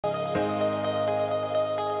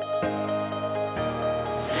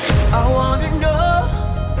I wanna know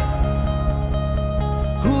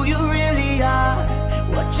who you really are,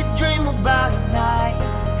 what you dream about at night.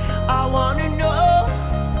 I wanna know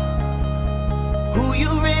who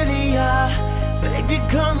you really are, baby,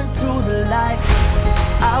 come into the light.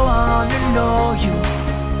 I wanna know you.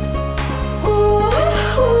 Ooh,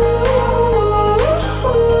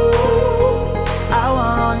 I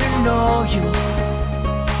wanna know you.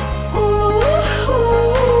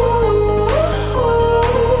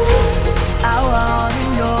 I wanna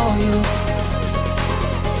know you.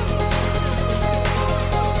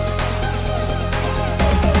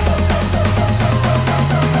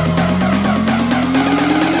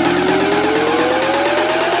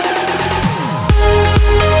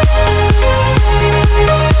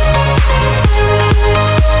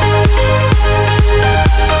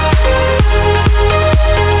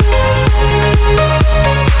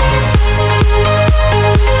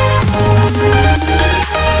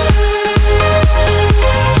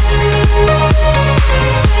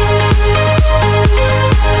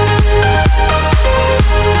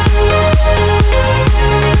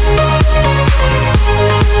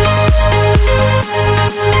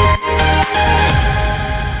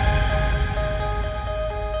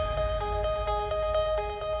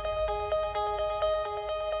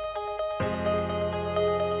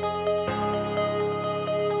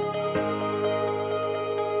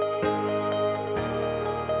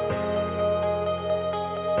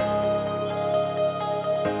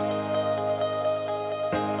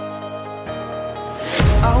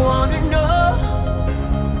 I wanna know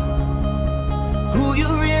who you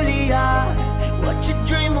really are, what you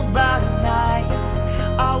dream about at night.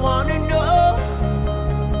 I wanna know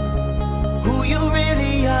who you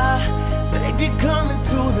really are, baby, come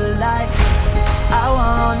into the light. I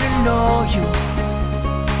wanna know you.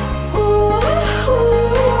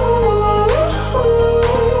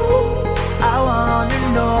 I wanna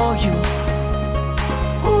know you.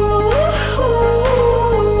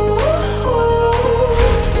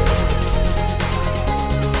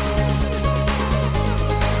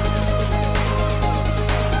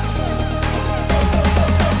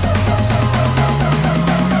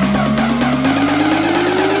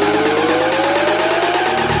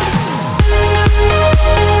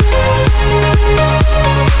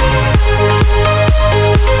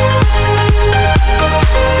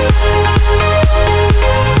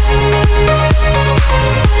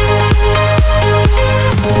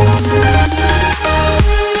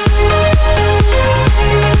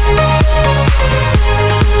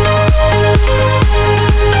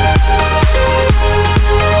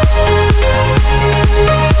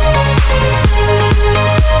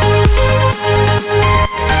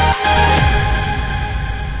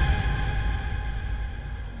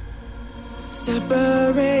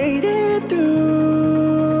 Separated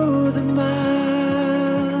through the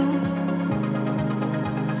miles,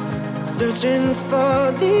 searching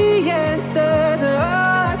for the answer to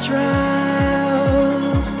our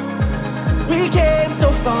trials. We came so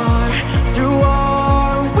far through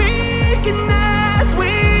our weakness.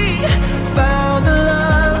 We found the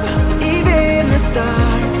love, even the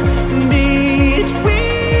stars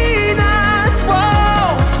between us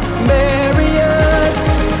won't bury us.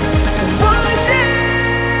 One day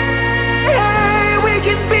we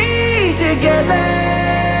can be together,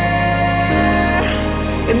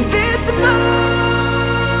 and this moment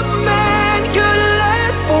could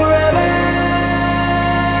last forever.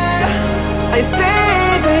 I say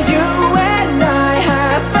that you and I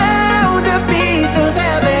have found a piece of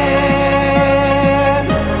heaven,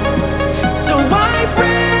 so I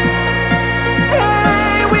pray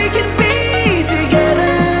we can be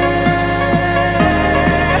together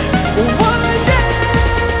one day.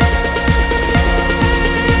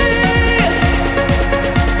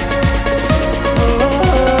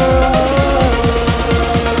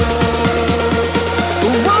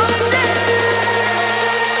 One day.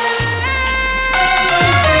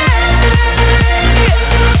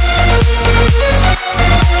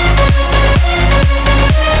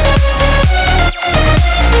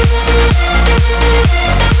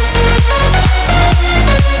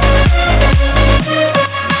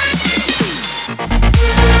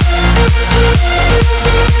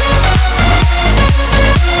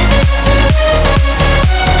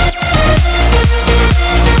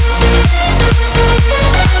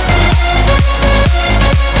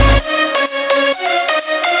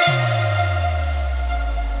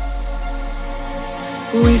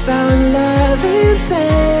 We found love in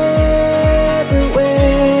separate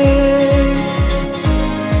ways.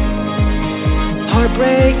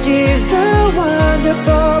 Heartbreak is a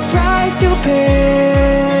wonderful price to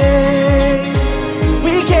pay.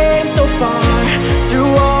 We came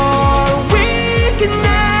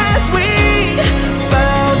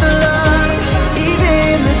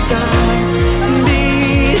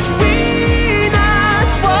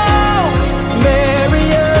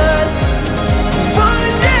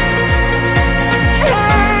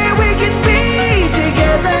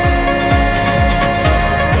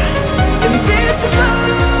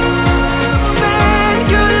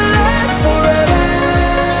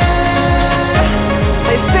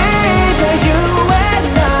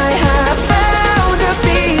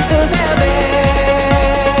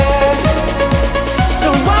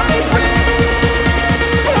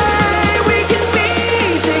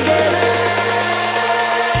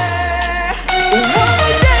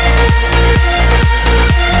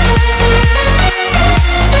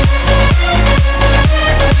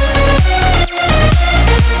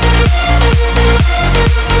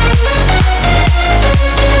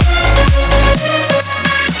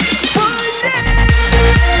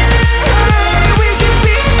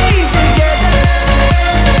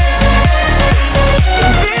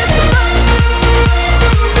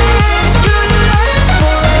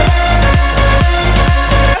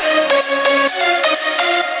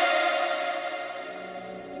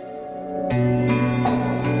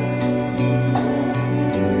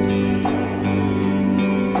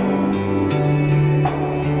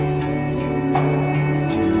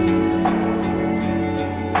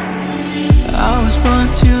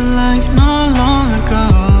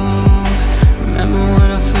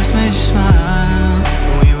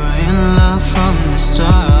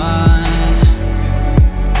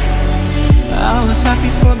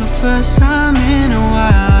first time in a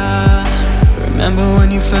while. Remember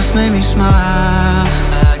when you first made me smile?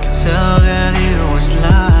 I could tell that it was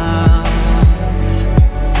love.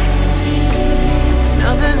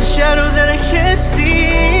 Now there's a shadow that I can't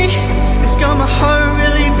see. It's got my heart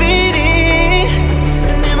really beating.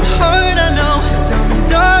 And in my heart I know, tell me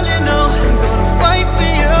darling, no, I'm gonna fight for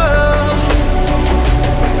you.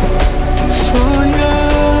 For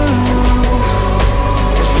you.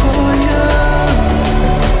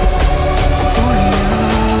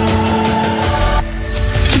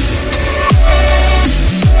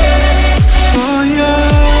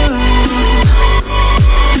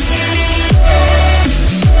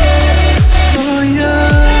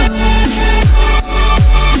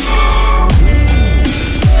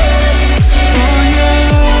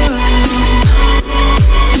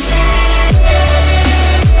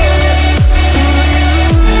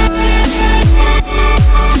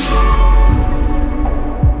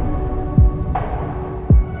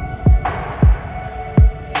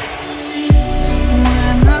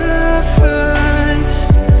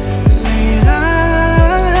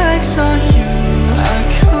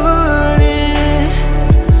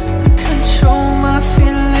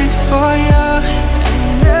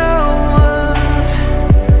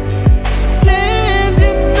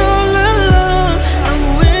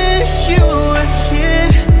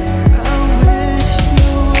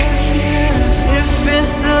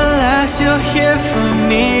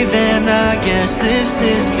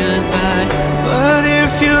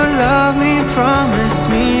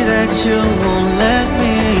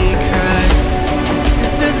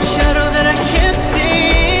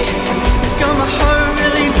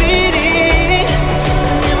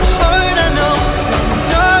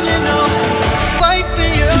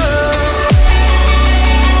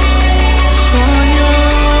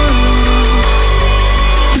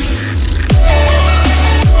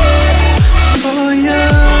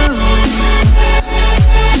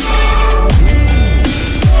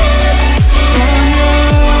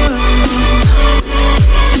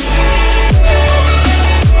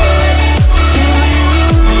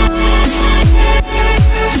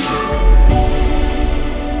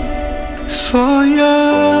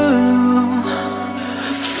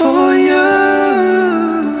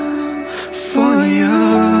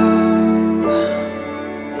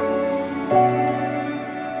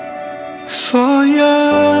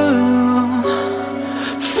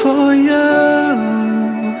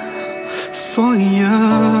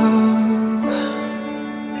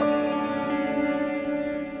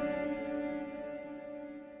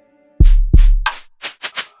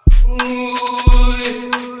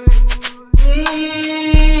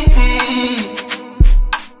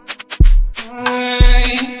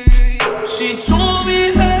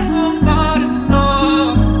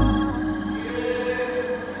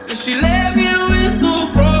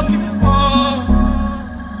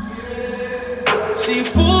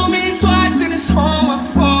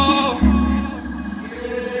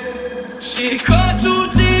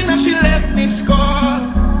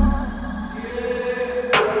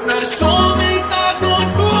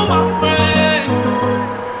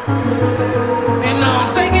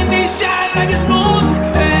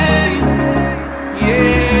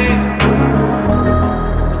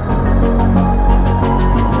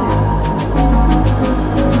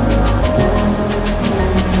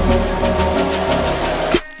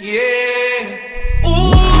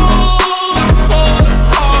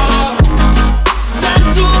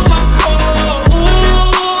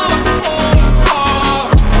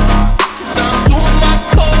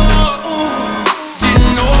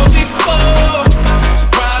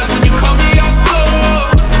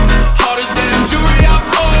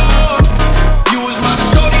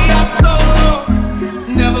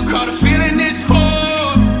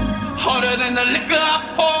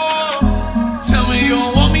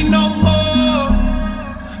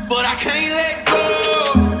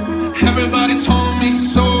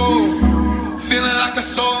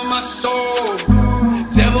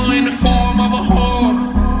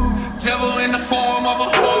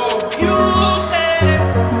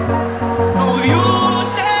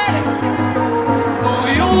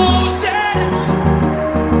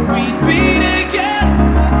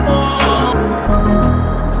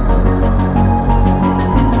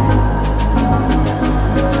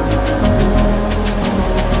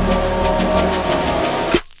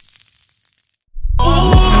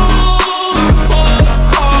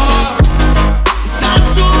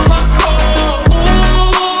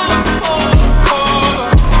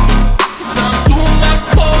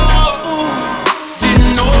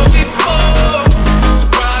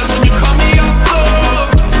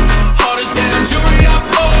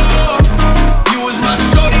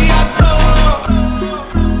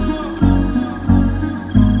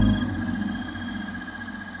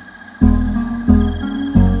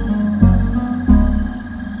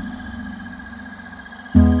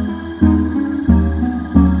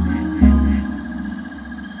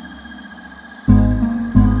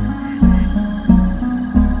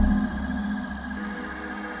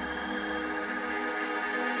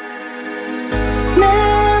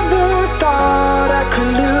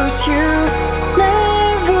 lose you.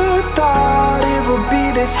 Never thought it would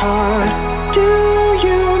be this hard. Do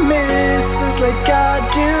you miss us like I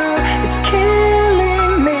do? It's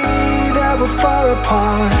killing me that we're far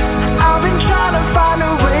apart. I've been trying to find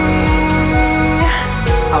a way.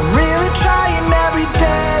 I'm really trying every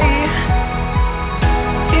day.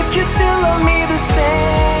 If you still love me the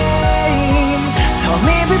same, tell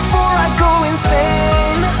me before I go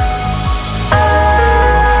insane.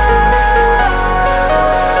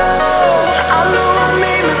 I know I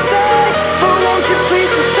made mistakes, but won't you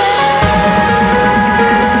please stay?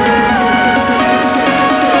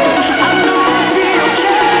 I know I'd be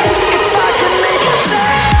okay if I could make you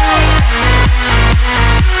stay.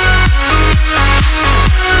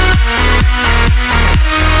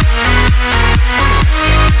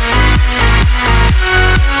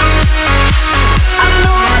 I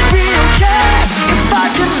know I'd be okay if I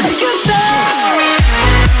could make you stay.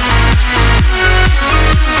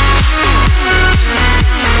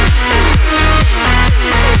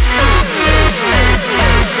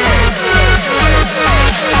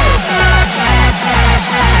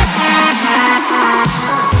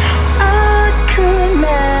 I could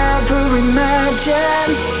never imagine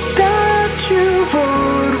that you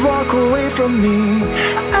would walk away from me.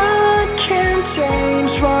 I can't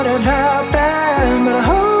change what have happened, but I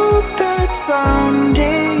hope that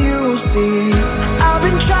someday you'll see. I've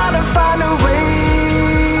been trying to find a way.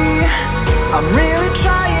 I'm really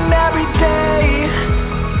trying every day.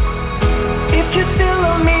 If you still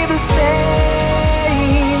love me the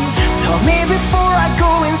same, tell me before I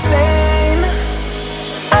go insane.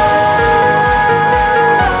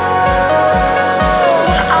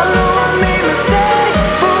 I know I made mistakes,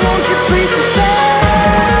 but won't you please stay?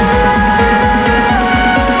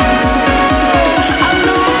 I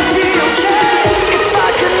know I'd be okay if I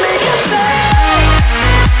could make you stay.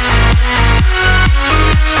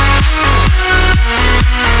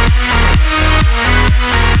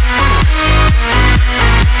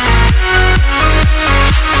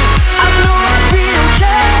 I know I'd be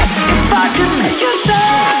okay if I could make you stay.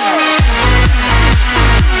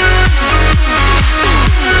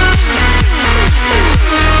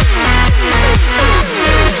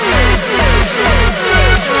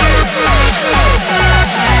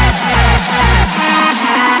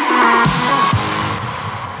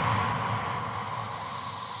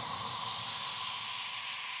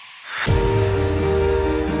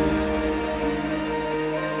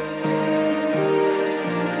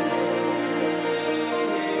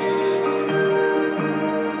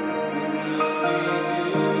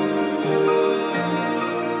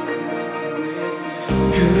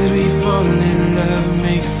 Could we fall in love,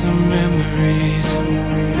 make some memories?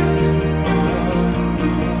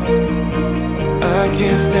 I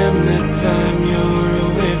can't stand the time you're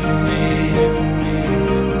away from me.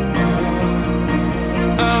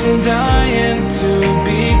 I'm dying to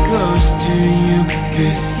be close to you,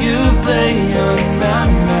 'cause you play on my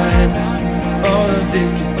mind. All of this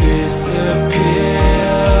could disappear,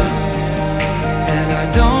 and I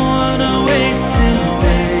don't wanna waste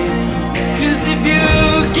today. 'Cause if you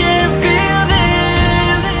can't feel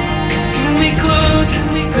this, can we close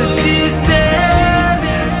the distance?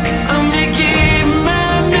 I'm making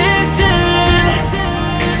my mission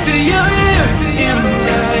to you in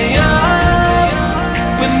my eyes.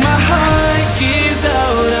 When my heart gives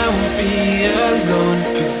out, I won't be alone,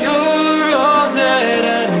 'cause you're all that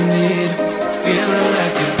I need. Feeling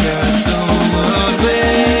like I got the world.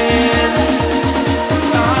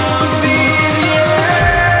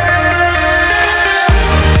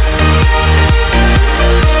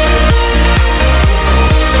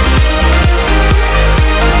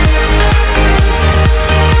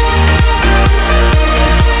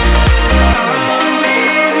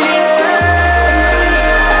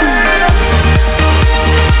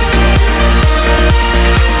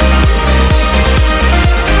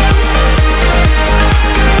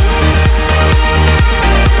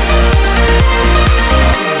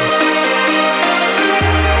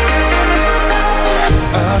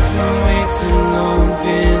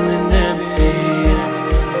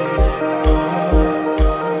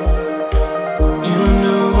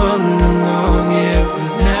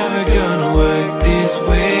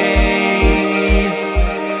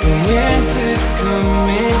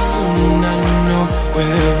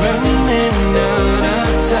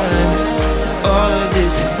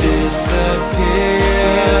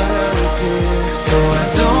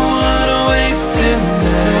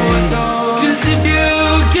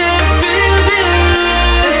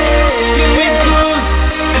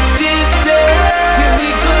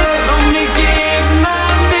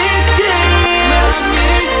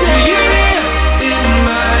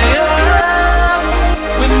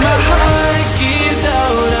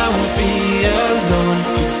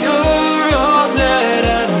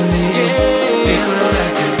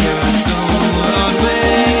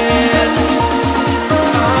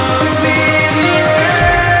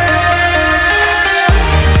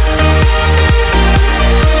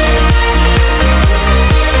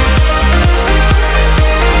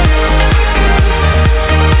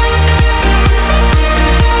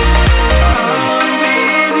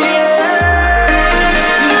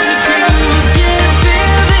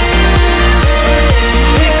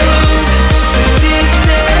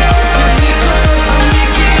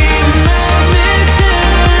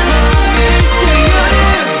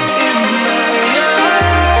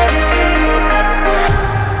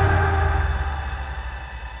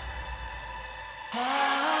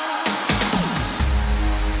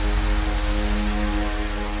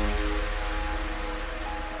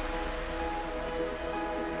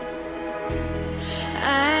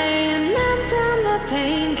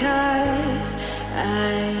 pain, 'cause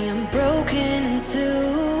I am broken in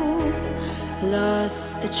two.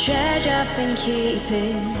 Lost the treasure I've been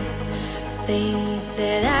keeping. Think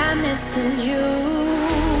that I'm missing you.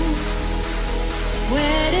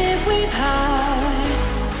 Where did we part?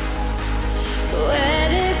 Where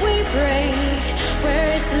did we break? Where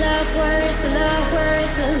is the love? Where is the love? Where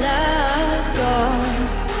is the love gone?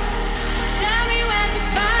 Tell me where to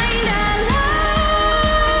find our love.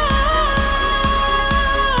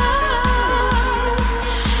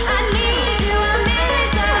 I need you, I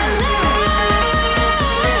miss our love.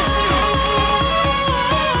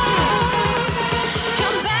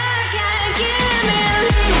 Come back and give me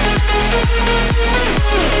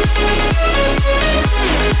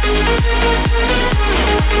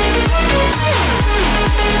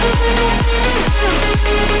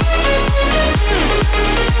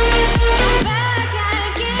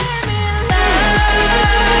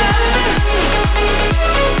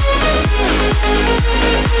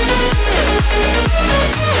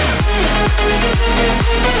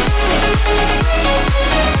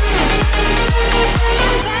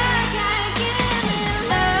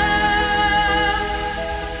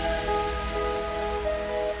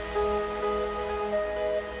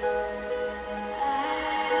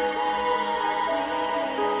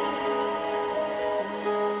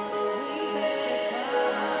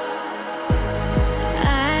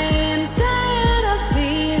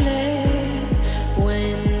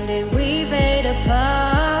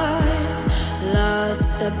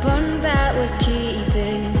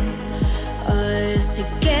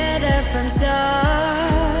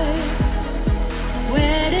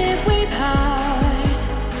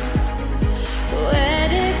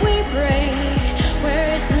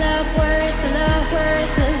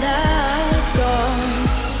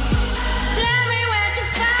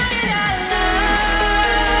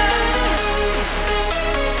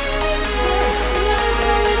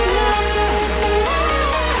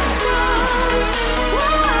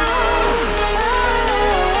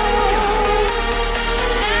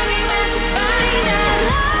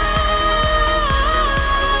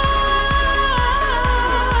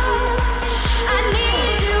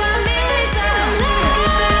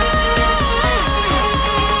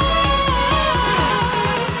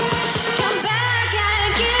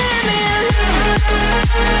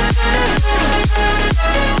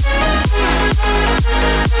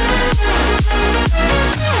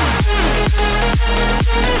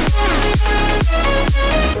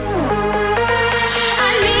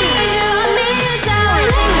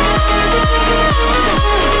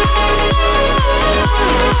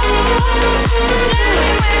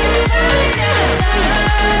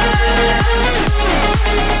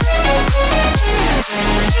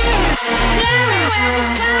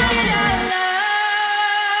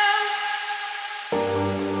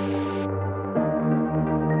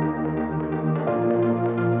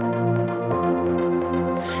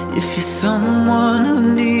someone who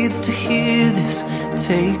needs to hear this,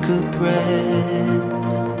 take a breath.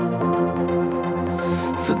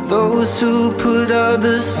 For those who put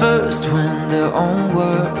others first when their own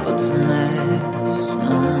world's a mess.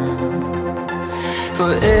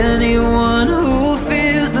 For anyone who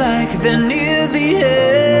feels like they're near the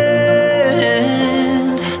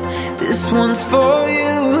end, this one's for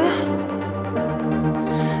you.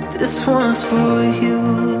 This one's for you.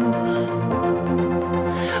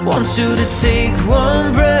 Want you to take one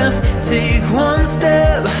breath, take one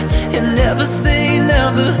step, and never say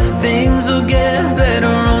never. Things will get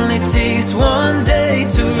better, only takes one day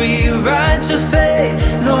to rewrite your fate.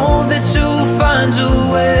 Know that you'll find your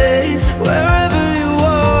way. Wherever you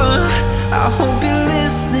are, I hope you're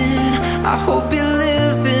listening, I hope you're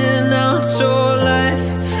living out your life.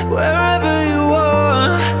 Wherever you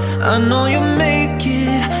are, I know you'll make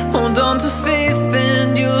it. Hold on to faith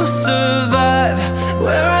and you'll survive.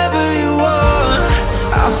 Wherever you are,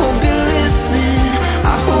 I hope you're listening,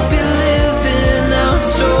 I hope you're living out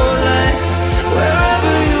your life.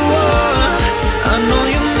 Wherever you are, I know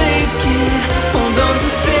you'll make it. Hold on to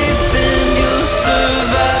faith and you'll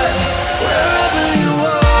survive. Wherever you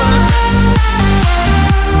are.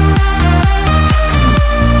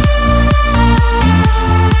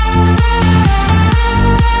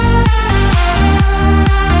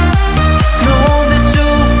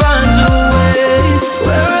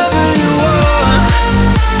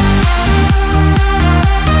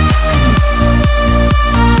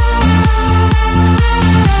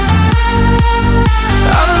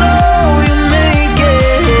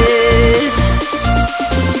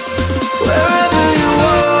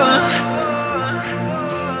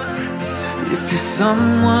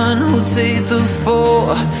 someone who'll take the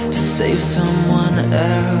fall to save someone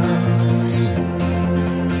else.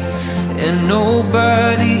 And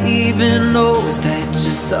nobody even knows that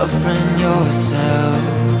you're suffering yourself.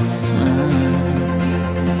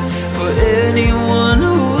 For anyone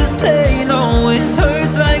whose pain always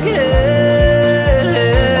hurts like hell,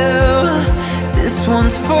 this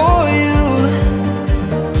one's for you.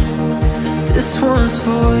 This one's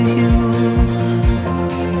for you.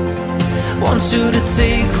 Want you to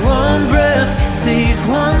take one breath, take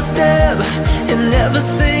one step, and never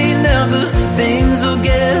say never. Things will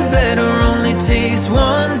get better. Only takes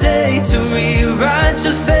one day to rewrite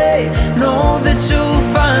your fate. Know that you'll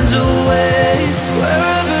find your way.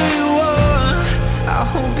 Wherever you are, I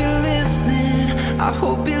hope you're listening. I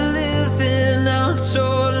hope you're living out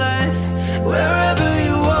your life. Wherever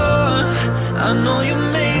you are, I know you'll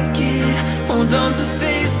make it. Hold on to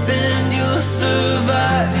faith and you'll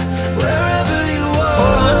survive. Wherever you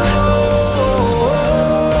are.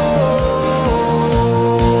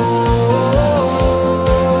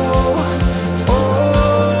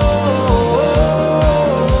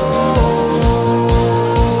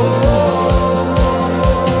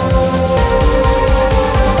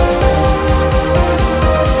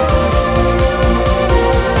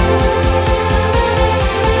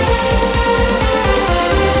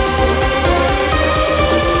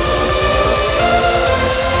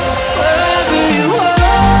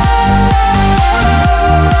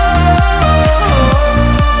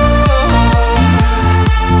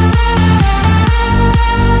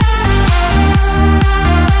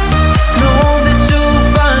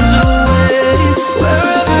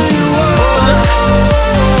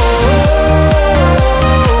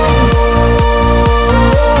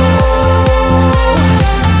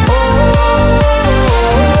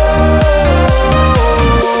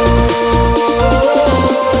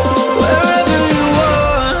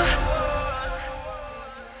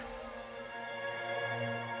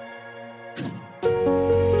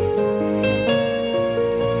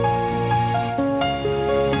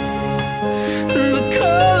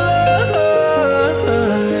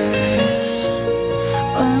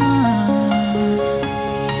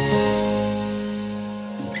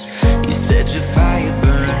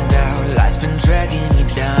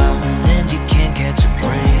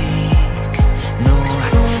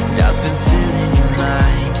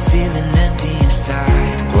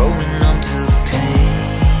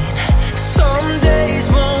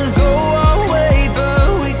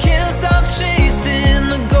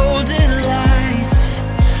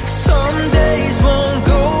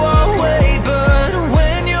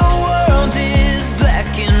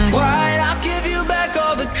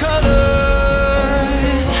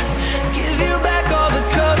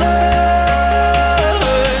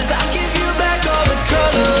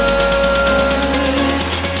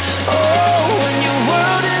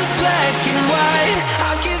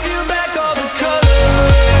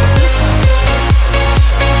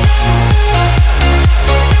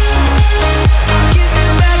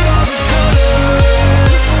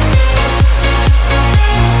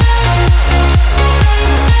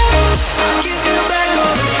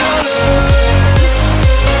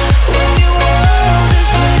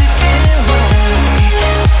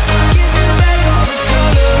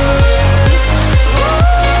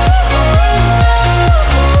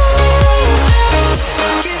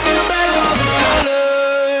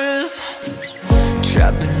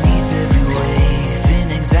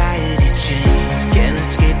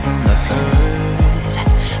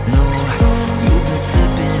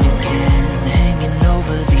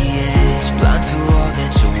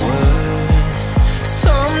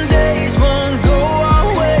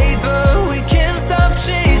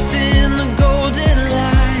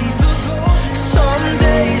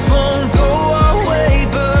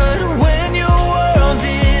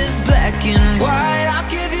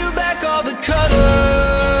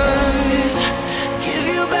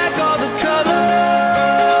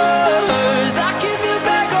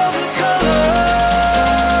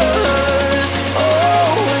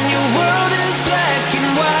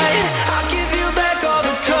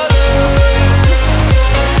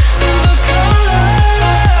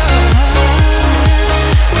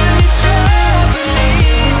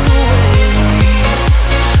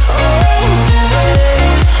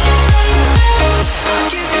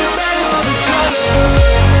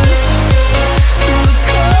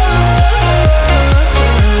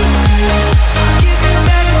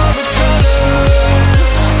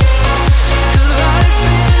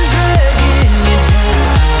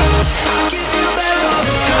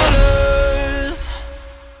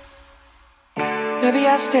 Maybe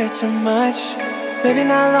I stare too much, maybe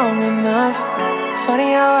not long enough.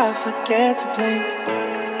 Funny how I forget to blink.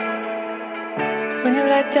 When you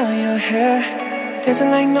let down your hair,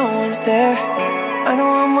 dancing like no one's there. I know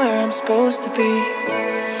I'm where I'm supposed to be.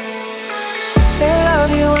 Say I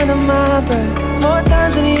love you under my breath, more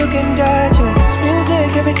times than you can digest. Music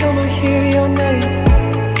every time I hear your name.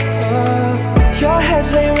 Your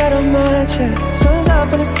head's laying right on my chest. Sun's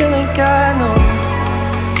up and it still ain't got no rest.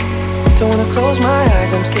 Don't wanna close my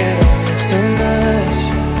eyes, I'm scared of this too much.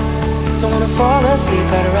 Don't wanna fall asleep,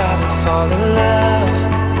 I'd rather fall in love.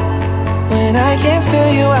 When I can't feel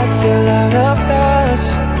you, I feel out of touch.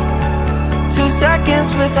 2 seconds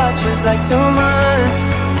without you's like 2 months.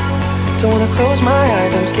 Don't wanna close my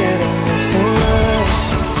eyes, I'm scared of this too much.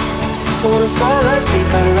 Don't wanna fall asleep,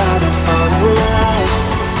 I'd rather fall in love.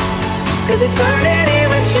 Cause eternity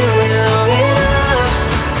with you ain't long enough.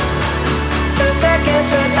 2 seconds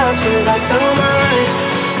without you's like 2 months.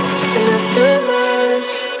 And that's too much.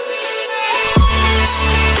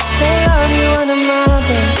 Say I love you under my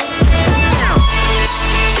breath,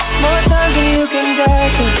 more times than you can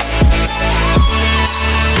digest.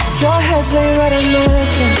 Your head's laying right on my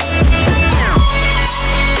chest.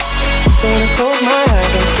 Don't wanna close my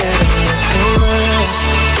eyes, I'm scared of this too much.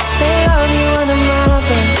 Say I love you under my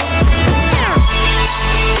breath,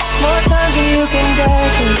 more times than you can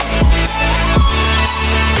digest.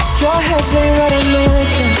 Your head's laying right on my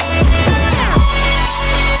chest.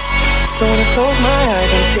 Don't wanna close my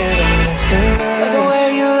eyes, I'm scared of this too much. Love the way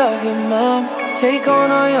you love your mom, take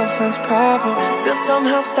on all your friends' problems, still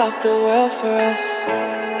somehow stop the world for us.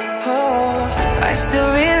 Oh, I still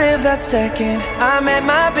relive that second I met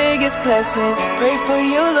my biggest blessing. Pray for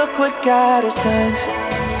you, look what God has done.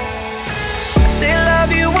 I say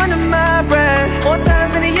love you under my breath, more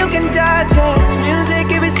times than you can digest. Music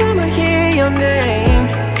every time I hear your name.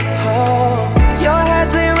 Oh, your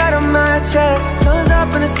head's laying right on my chest. Sun's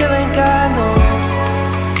up and it still ain't got no rest.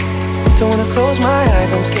 Don't wanna close my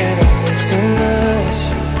eyes, I'm scared of this too much.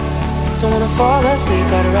 Don't wanna fall asleep,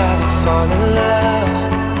 I'd rather fall in love.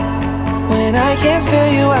 When I can't feel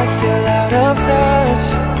you, I feel out of touch.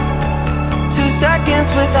 2 seconds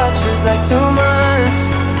without you's like 2 months.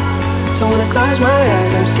 Don't wanna close my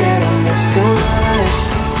eyes, I'm scared of this too much.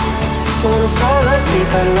 Don't wanna fall asleep,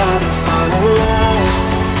 I'd rather fall in love.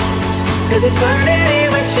 Cause eternity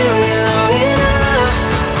with you ain't long enough.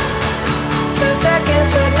 2 seconds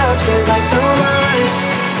without you's like 2 months.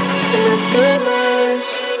 And that's too much.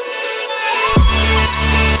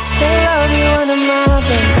 Say I love you under my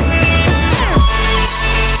breath,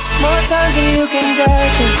 more times than you can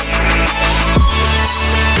digest.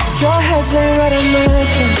 Your head's laying right on my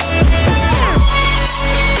chest.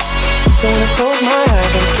 Don't wanna close my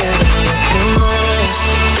eyes, I'm scared of this too much.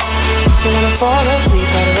 Don't wanna fall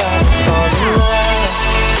asleep, I'd rather fall in love.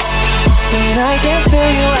 When I can't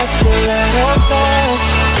feel you, I feel out of touch.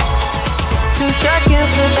 2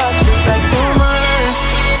 seconds without you's like 2 months.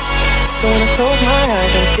 Don't wanna close my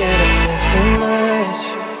eyes, I'm scared of this too much.